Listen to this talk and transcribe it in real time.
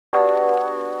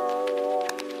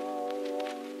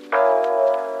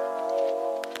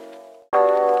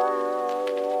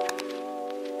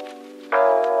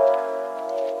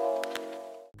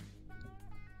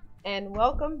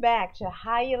welcome back to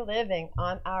How You Living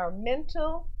on our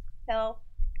Mental Health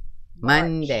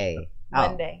Monday.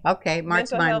 Monday. Oh, okay,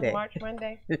 March Mental Monday. Health March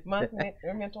Monday.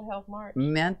 Mental Health March.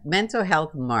 Mental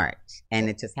Health March, and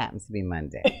it just happens to be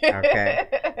Monday. Okay,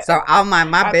 so I'll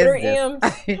mind my our business.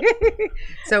 3 M's.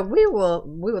 So we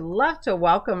would love to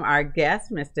welcome our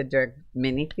guest, Mr. Dirk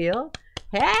Minniefield.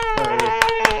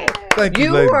 Hey, Thank you,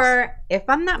 you ladies. were, if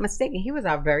I'm not mistaken, he was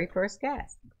our very first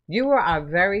guest. You were our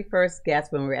very first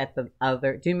guest when we were at the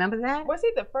other. Do you remember that? Was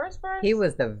he the first? He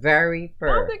was the very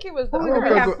first. I don't think he was the Who do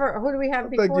we have? Who do we have I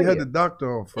before think you had the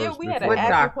doctor on first. Yeah, we had an What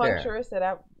doctor? acupuncturist that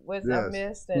I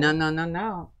missed. And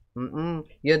No.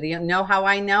 You're the know how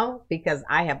I know? Because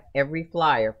I have every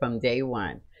flyer from day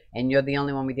one, and you're the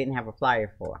only one we didn't have a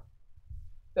flyer for.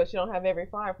 So you don't have every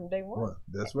flyer from day one. Well,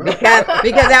 that's right.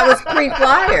 Because that was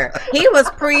pre-flyer. He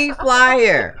was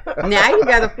pre-flyer. Now you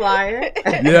got a flyer.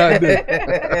 Yeah, I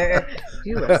did.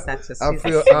 You are such a I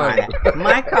feel smart.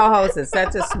 My co-host is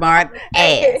such a smart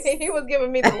ass. He was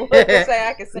giving me the look to say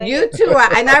I could say You it. two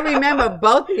are, and I remember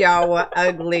both of y'all were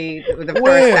ugly the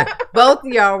first time. Both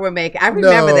of y'all were making. I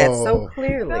remember that so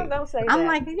clearly. No, don't say that. I'm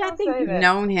like, I think you've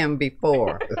known him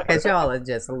before because y'all are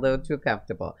just a little too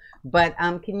comfortable. But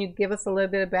can you give us a little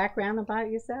bit of background about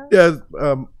yourself? Yes,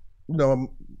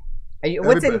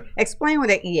 Explain what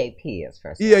an EAP is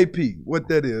first. EAP, what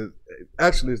that is,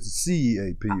 actually it's a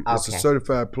CEAP. It's a Okay.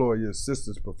 Certified Employee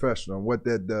Assistance Professional. And what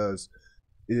that does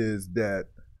is that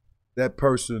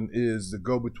person is the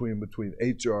go-between between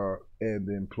HR and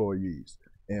the employees.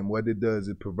 And what it does,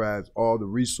 it provides all the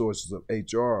resources of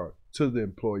HR to the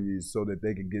employees so that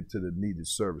they can get to the needed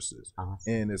services.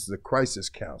 Awesome. And it's the crisis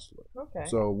counselor. Okay.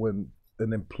 So when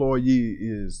an employee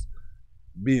is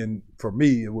being, for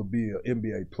me, it would be an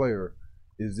NBA player,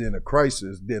 is in a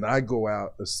crisis, then I go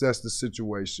out, assess the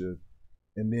situation,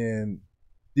 and then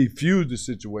defuse the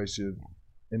situation,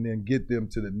 and then get them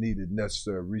to the needed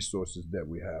necessary resources that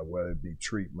we have, whether it be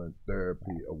treatment,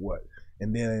 therapy, or what.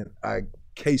 And then I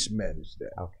case manage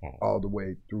that all the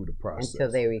way through the process.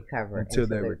 Until they recover. Until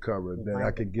they recover. Then I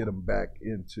can get them back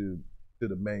into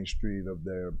the mainstream of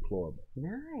their employment.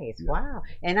 Nice. Yeah. Wow.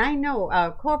 And I know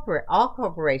all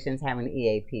corporations have an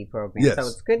EAP program. Yes. So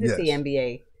it's good to see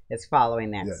NBA is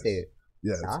following that Yes. suit.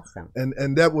 Yes. Awesome.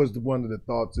 And that was one of the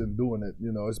thoughts in doing it.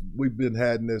 You know, we've been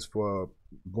having this for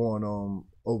going on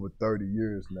over 30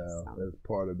 years now as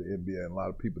part of the NBA. And a lot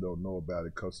of people don't know about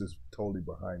it because it's totally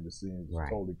behind the scenes. It's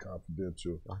totally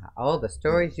confidential. Wow. Oh, the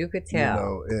stories you could tell. You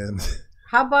know, and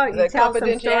how about you tell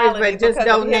some stories, but just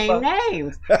don't name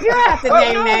names? You don't have to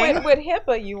name names. With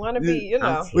HIPAA, you want to be, you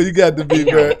know. Well, you got to be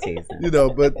very, you know,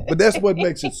 but that's what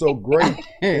makes it so great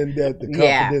in that the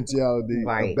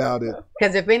confidentiality about it.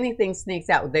 Because if anything sneaks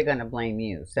out, they're going to blame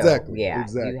you. So, exactly.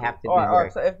 You have to be or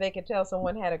so if they could tell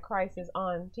someone had a crisis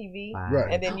on TV,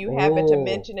 and then you happen to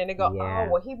mention it and go, oh,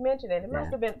 well, he mentioned it. It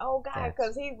must have been, God,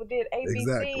 because he did ABC.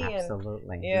 Exactly. And,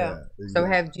 absolutely. Yeah. So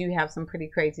do you have some pretty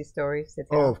crazy stories to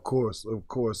tell? Oh, of course.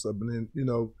 I mean, you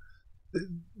know,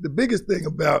 the biggest thing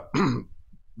about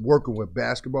working with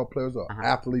basketball players or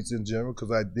athletes in general,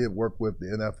 because I did work with the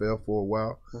NFL for a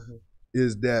while,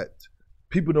 is that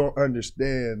people don't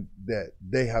understand that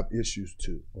they have issues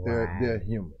too. They're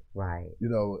human. Right. You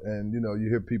know, and, you know, you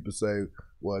hear people say,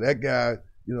 well, that guy,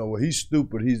 you know, well, he's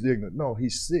stupid, he's ignorant. No,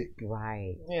 he's sick.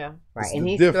 Right. Yeah. Right. And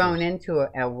he's thrown into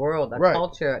a world, a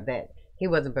culture that he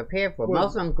wasn't prepared for. Most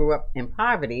of them grew up in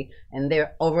poverty, and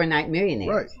they're overnight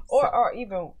millionaires. Right. Or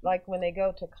even like when they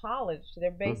go to college,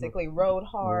 they're basically rode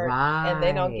hard, and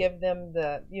they don't give them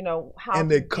the, you know, how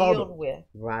to deal with.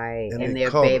 Right. And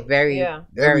they're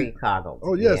very coddled.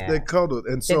 Oh, yes, they coddled.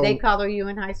 And so, did they coddle you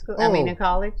in high school? I mean, in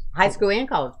college? High school and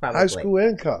college, probably. High school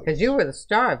and college. Because you were the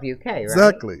star of UK, right?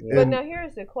 Exactly. Yeah. But now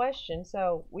here's the question.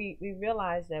 So we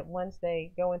realize that once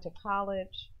they go into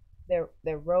college,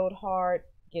 they're rode hard,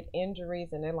 get injuries,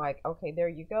 and they're like, okay, there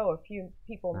you go. A few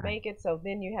people make it, so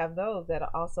then you have those that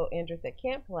are also injured that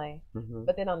can't play.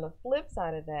 But then on the flip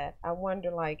side of that, I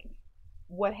wonder, like,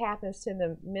 what happens to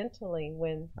them mentally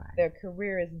when their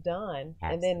career is done,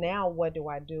 and then now what do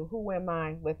I do? Who am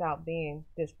I without being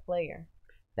this player?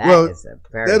 That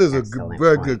is a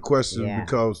very good question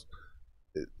because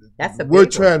we're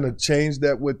trying to change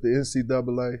that with the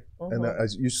NCAA, and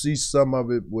as you see some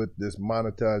of it with this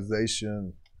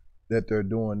monetization that they're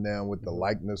doing now with the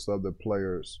likeness of the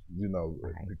players, you know,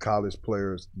 the college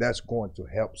players. That's going to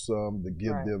help some to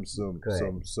give them some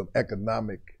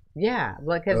economic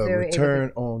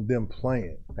return on them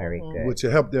playing. Very good. Which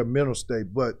will help their mental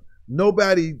state. But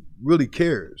nobody really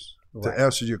cares to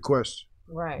answer your question.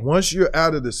 Right. Once you're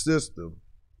out of the system,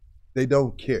 they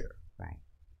don't care. Right.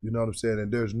 You know what I'm saying?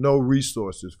 And there's no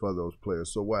resources for those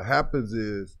players. So what happens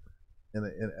is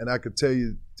And I could tell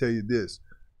you this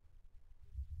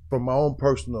from my own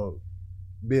personal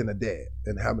being a dad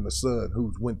and having a son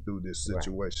who's went through this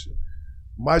situation.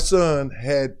 Right. My son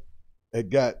had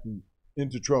gotten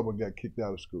into trouble and got kicked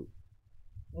out of school.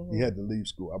 Mm-hmm. He had to leave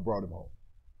school. I brought him home,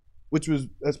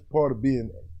 that's part of being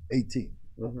 18,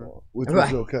 which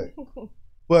was okay.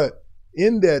 But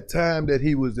in that time that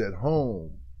he was at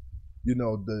home, you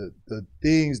know, the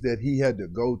things that he had to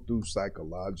go through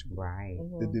psychologically, right?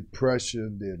 The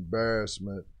depression, the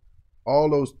embarrassment, all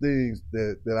those things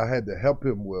that I had to help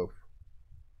him with.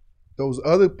 Those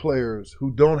other players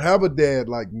who don't have a dad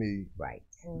like me, right,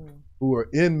 who are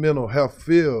in mental health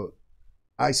field,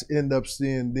 I end up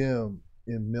seeing them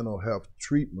in mental health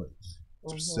treatments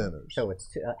centers. So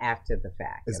it's after the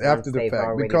fact. It's after the fact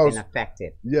already because been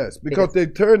affected. Yes, because they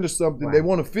turn to something. Right. They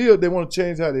want to feel. They want to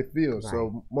change how they feel. Right.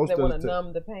 So most they of want to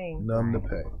numb the pain. Numb the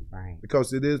pain. Right.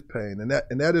 Because it is pain,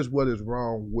 and that is what is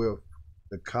wrong with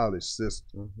the college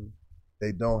system.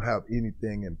 They don't have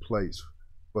anything in place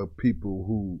for people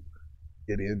who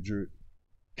get injured,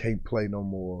 can't play no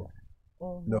more.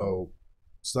 No,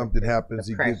 something happens.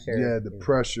 The pressure. The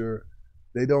pressure.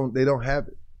 They don't have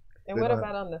it. And what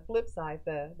about on the flip side,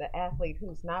 the athlete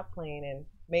who's not playing and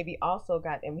maybe also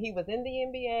got, and he was in the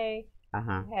NBA,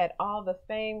 had all the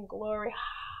fame, glory.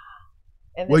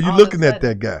 And well, you're looking at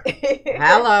that guy.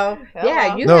 Hello.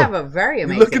 Yeah, you have a very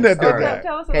amazing looking at story. that guy.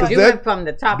 Tell us because about you went from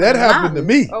the top that of the happened mountain.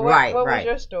 to me. Oh, right. What was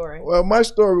your story? Well, my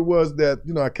story was that,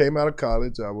 you know, I came out of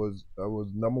college. I was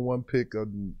 #1 pick of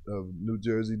New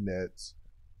Jersey Nets.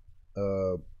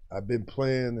 I've been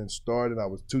playing and starting. I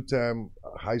was 2-time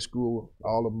high school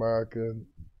All-American.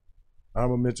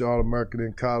 I'm a mention All-American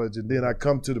in college, and then I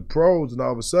come to the pros, and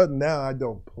all of a sudden now I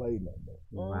don't play no more.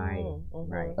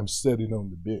 Right. I'm sitting on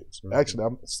the bench. Actually,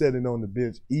 I'm sitting on the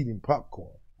bench eating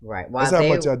popcorn. Right. That's how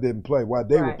much I didn't play while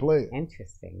they were playing.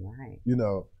 Interesting. Right. You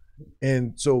know,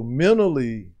 and so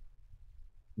mentally,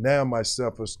 now my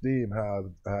self-esteem,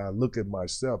 how I look at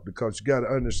myself, because you got to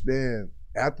understand,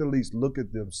 athletes look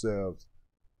at themselves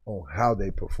on how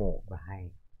they perform.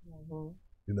 Right. You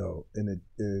know,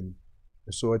 and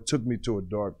so it took me to a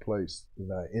dark place,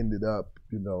 and I ended up,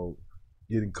 you know,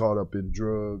 getting caught up in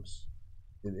drugs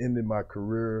and ended my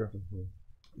career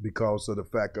because of the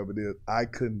fact of it is I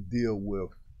couldn't deal with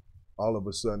all of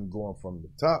a sudden going from the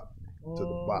top to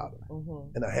the bottom,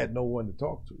 and I had no one to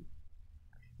talk to.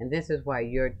 And this is why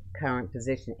your current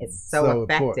position is so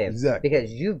effective. Exactly.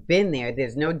 Because you've been there.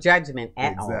 There's no judgment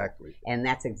at all. Exactly. And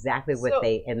that's exactly what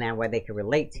and that's why they can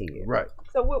relate to you. Right.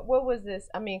 So what was this?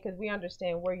 I mean, because we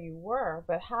understand where you were,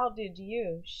 but how did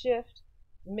you shift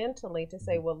mentally to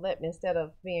say, well, instead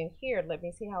of being here, let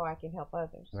me see how I can help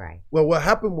others? Right. Well, what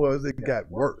happened was it got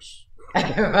worse.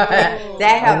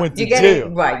 I went to jail.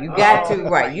 Right. You got to.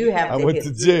 Right. You have. I went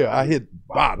to jail. I hit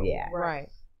bottom. Yeah. Right.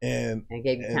 And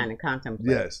gave you time to contemplate.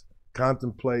 Yes,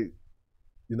 contemplate.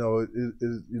 You know,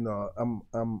 you know,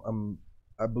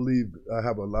 I believe I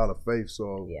have a lot of faith.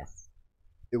 So yes,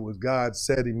 it was God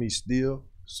setting me still,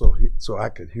 so I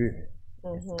could hear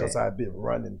Him, because I've been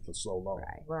running for so long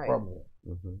from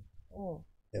Him.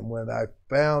 And when I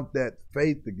found that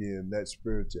faith again, that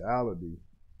spirituality,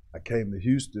 I came to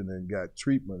Houston and got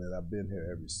treatment, and I've been here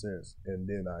ever since. And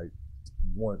then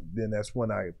that's when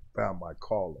I found my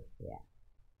calling. Yeah.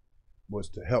 Was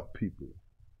to help people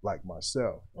like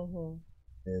myself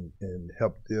and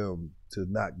help them to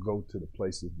not go to the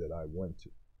places that I went to.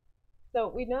 So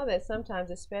we know that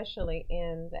sometimes, especially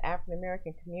in the African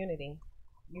American community,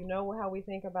 you know how we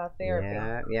think about therapy.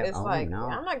 Yeah. It's I'm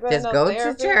not going to go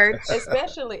to church.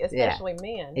 Especially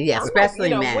men. Yeah, especially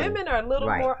men. Women are a little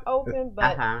more open,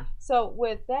 but so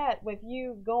with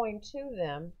you going to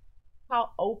them, how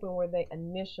open were they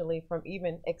initially from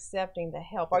even accepting the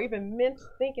help or even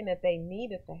thinking that they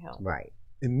needed the help? Right.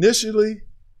 Initially,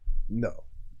 no,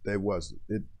 they wasn't.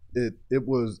 It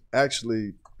was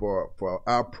actually for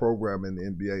our program in the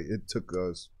NBA, it took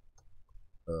us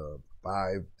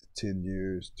 5 to 10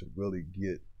 years to really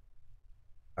get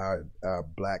our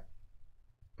black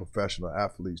professional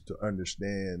athletes to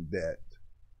understand that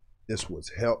this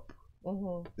was help.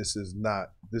 This is not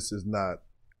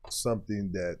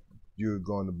something that you're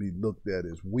going to be looked at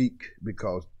as weak,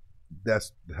 because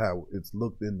that's how it's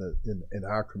looked in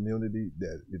our community,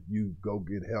 that if you go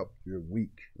get help, you're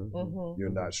weak, you're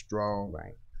not strong,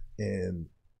 right? And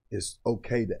it's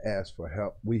okay to ask for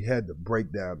help. We had to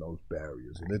break down those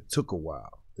barriers, and it took a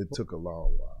while. It took a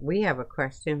long while. We have a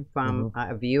question from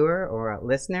a viewer or a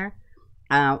listener.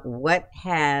 What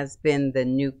has been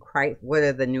what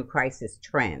are the new crisis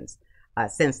trends?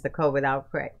 Since the COVID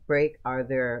outbreak, are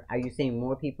you seeing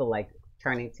more people like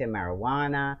turning to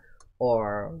marijuana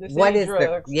or Just what any is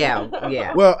drugs.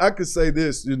 yeah. Well, I could say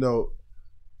this,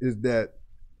 is that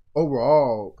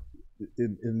overall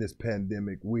in this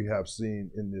pandemic, we have seen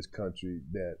in this country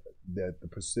that the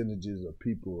percentages of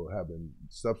people having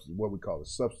what we call a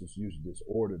substance use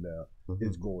disorder now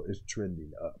is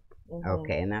trending up.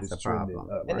 Okay, and that's It's a problem.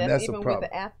 up. And that's even with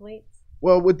the athletes?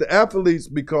 Well, with the athletes,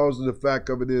 because of the fact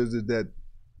of it is that,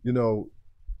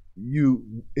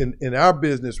 you in our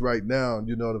business right now,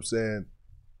 you know what I'm saying,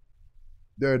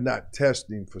 they're not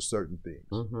testing for certain things.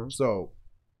 So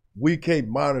we can't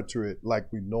monitor it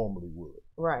like we normally would.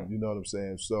 Right. You know what I'm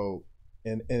saying? So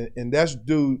and that's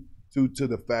due to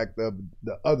the fact of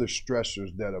the other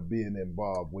stressors that are being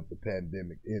involved with the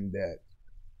pandemic, in that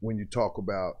when you talk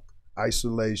about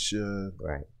isolation,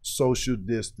 right, social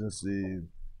distancing,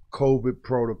 COVID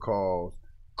protocols,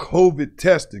 COVID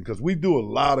testing, because we do a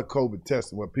lot of COVID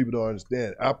testing. What people don't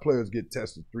understand, our players get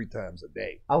tested 3 times a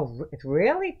day. Oh,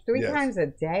 really? 3 times a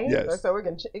day? Yes. So it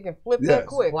can flip that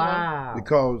quick. Wow.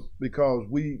 Huh? Because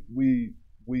we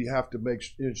have to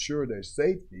ensure their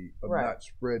safety of not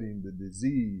spreading the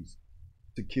disease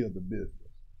to kill the business.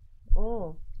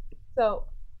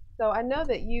 So I know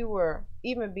that you were,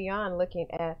 even beyond looking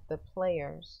at the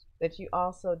players, that you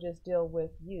also just deal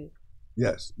with youth.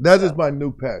 Yes, that is my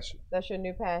new passion. That's your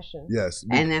new passion. Yes,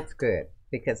 and that's good,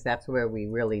 because that's where we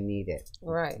really need it.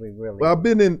 Right. We really. Well, I've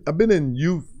been in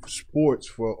youth sports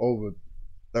for over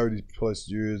 30 plus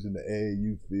years in the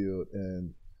AAU field,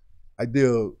 and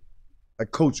I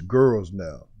coach girls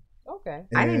now. Okay.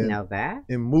 I didn't know that.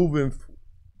 And moving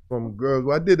from girls,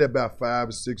 I did that about 5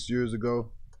 or 6 years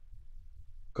ago,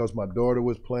 because my daughter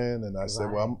was playing, and I said,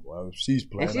 well, she's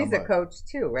playing. And she's a coach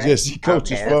too, right? Yes, she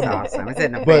coaches for me. That's awesome. It's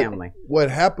in the family. What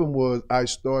happened was I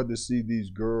started to see these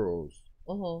girls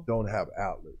don't have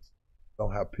outlets,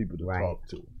 don't have people to talk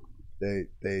to.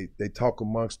 They talk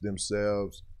amongst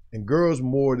themselves, and girls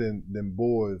more than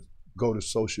boys go to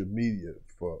social media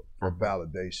for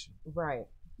validation. Right.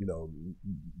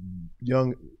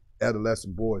 Young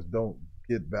adolescent boys don't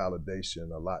get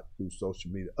validation a lot through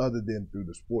social media, other than through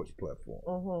the sports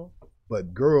platform.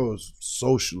 But girls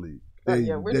socially,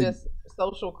 we're just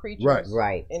social creatures,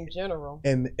 right, in general.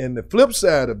 And the flip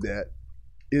side of that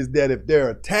is that if they're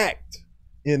attacked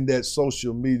in that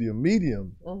social media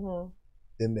medium,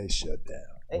 then they shut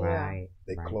down. Right.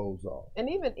 They close off. And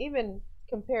even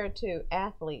compared to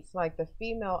athletes, like the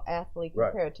female athlete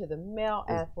compared to the male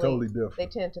athlete, totally different. They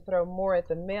tend to throw more at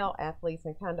the male athletes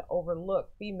and kind of overlook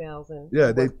females. And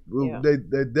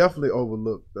they definitely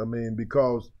overlooked. I mean,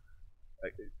 because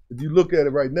if you look at it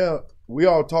right now, we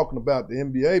all talking about the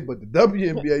NBA, but the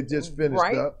WNBA just finished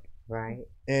up, right?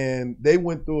 And they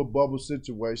went through a bubble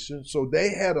situation, so they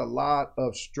had a lot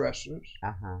of stressors.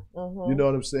 You know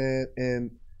what I'm saying?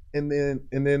 And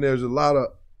then there's a lot of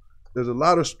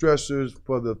stressors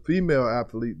for the female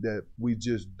athlete that we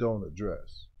just don't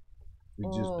address. We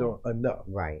just don't enough.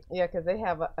 Right. Yeah, because they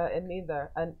have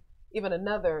even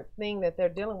another thing that they're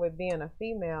dealing with, being a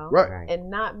female, right, and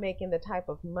not making the type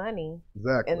of money,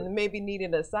 exactly, and maybe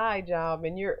needing a side job,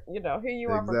 and here you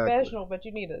are professional, but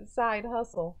you need a side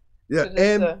hustle. Yeah,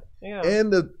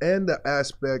 and the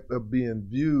aspect of being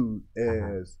viewed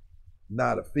as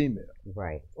not a female.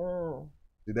 Right.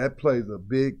 That plays a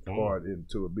big part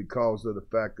into it, because of the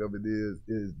fact of it is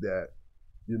that,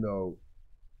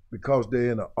 because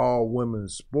they're in an all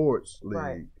women's sports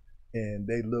league, and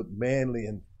they look manly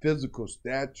in physical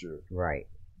stature. Right.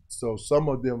 So some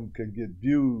of them can get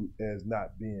viewed as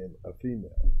not being a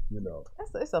female,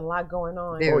 It's a lot going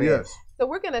on. Yes. So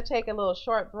we're going to take a little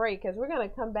short break, because we're going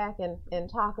to come back and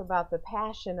talk about the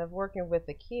passion of working with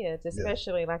the kids,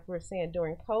 especially like we were saying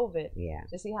during COVID,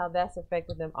 to see how that's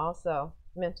affected them also,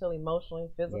 mentally, emotionally,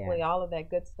 physically, all of that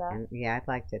good stuff. And I'd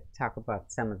like to talk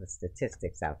about some of the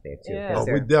statistics out there too. Yeah.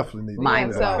 We definitely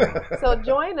need to. So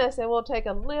join us, and we'll take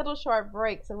a little short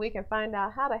break so we can find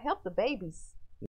out how to help the babies